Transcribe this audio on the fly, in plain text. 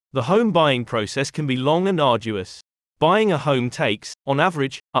The home buying process can be long and arduous. Buying a home takes, on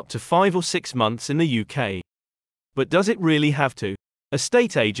average, up to 5 or 6 months in the UK. But does it really have to?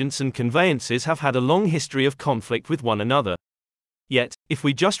 Estate agents and conveyancers have had a long history of conflict with one another. Yet, if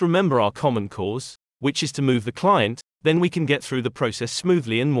we just remember our common cause, which is to move the client, then we can get through the process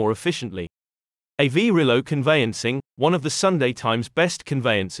smoothly and more efficiently. A.V. Rillo Conveyancing, one of the Sunday Times best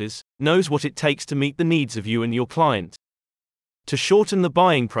conveyancers, knows what it takes to meet the needs of you and your client. To shorten the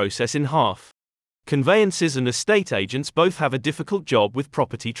buying process in half. Conveyancers and estate agents both have a difficult job with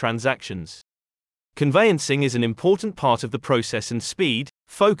property transactions. Conveyancing is an important part of the process, and speed,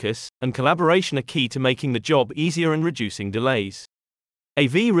 focus, and collaboration are key to making the job easier and reducing delays.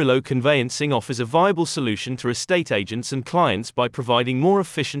 A.V. Rillo Conveyancing offers a viable solution to estate agents and clients by providing more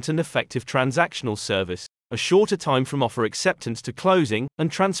efficient and effective transactional service, a shorter time from offer acceptance to closing,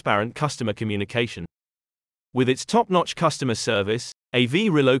 and transparent customer communication. With its top-notch customer service, A.V.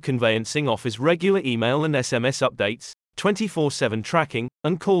 Rillo Conveyancing offers regular email and SMS updates, 24/7 tracking,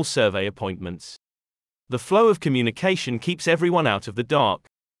 and call survey appointments. The flow of communication keeps everyone out of the dark.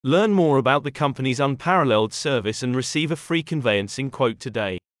 Learn more about the company's unparalleled service and receive a free conveyancing quote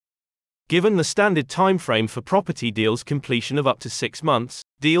today. Given the standard timeframe for property deals completion of up to 6 months,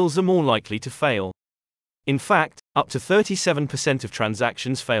 deals are more likely to fail. In fact, up to 37% of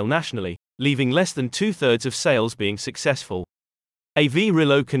transactions fail nationally, leaving less than 2/3 of sales being successful. A.V.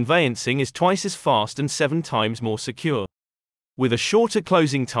 Rillo Conveyancing is twice as fast and 7 times more secure. With a shorter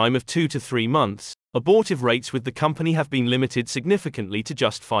closing time of 2 to 3 months, abortive rates with the company have been limited significantly to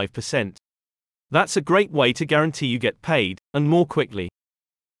just 5%. That's a great way to guarantee you get paid, and more quickly.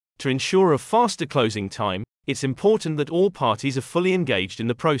 To ensure a faster closing time, it's important that all parties are fully engaged in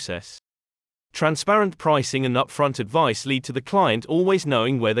the process. Transparent pricing and upfront advice lead to the client always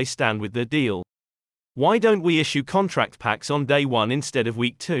knowing where they stand with their deal. Why don't we issue contract packs on day 1 instead of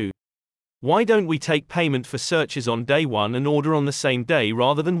week 2? Why don't we take payment for searches on day 1 and order on the same day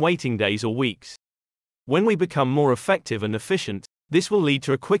rather than waiting days or weeks? When we become more effective and efficient, this will lead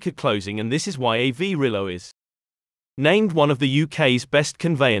to a quicker closing, and this is why A.V. Rillo is named one of the UK's best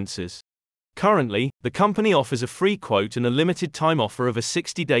conveyancers. Currently, the company offers a free quote and a limited time offer of a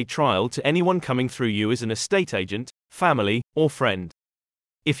 60-day trial to anyone coming through you as an estate agent, family, or friend.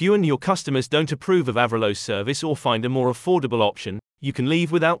 If you and your customers don't approve of Rillo's service or find a more affordable option, you can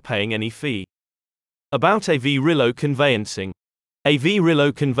leave without paying any fee. About A.V. Rillo Conveyancing. A.V.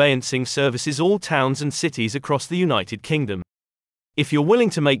 Rillo Conveyancing services all towns and cities across the United Kingdom. If you're willing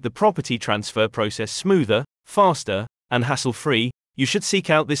to make the property transfer process smoother, faster, and hassle-free, you should seek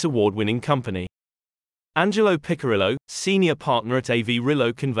out this award-winning company. Angelo Piccirillo, senior partner at A.V.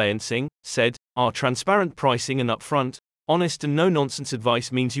 Rillo Conveyancing, said, "Our transparent pricing and upfront, honest and no-nonsense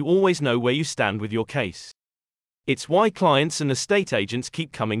advice means you always know where you stand with your case. It's why clients and estate agents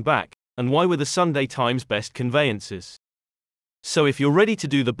keep coming back, and why we're the Sunday Times best conveyancers." So if you're ready to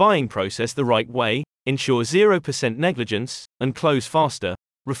do the buying process the right way, ensure 0% negligence, and close faster,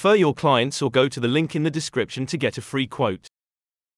 refer your clients or go to the link in the description to get a free quote.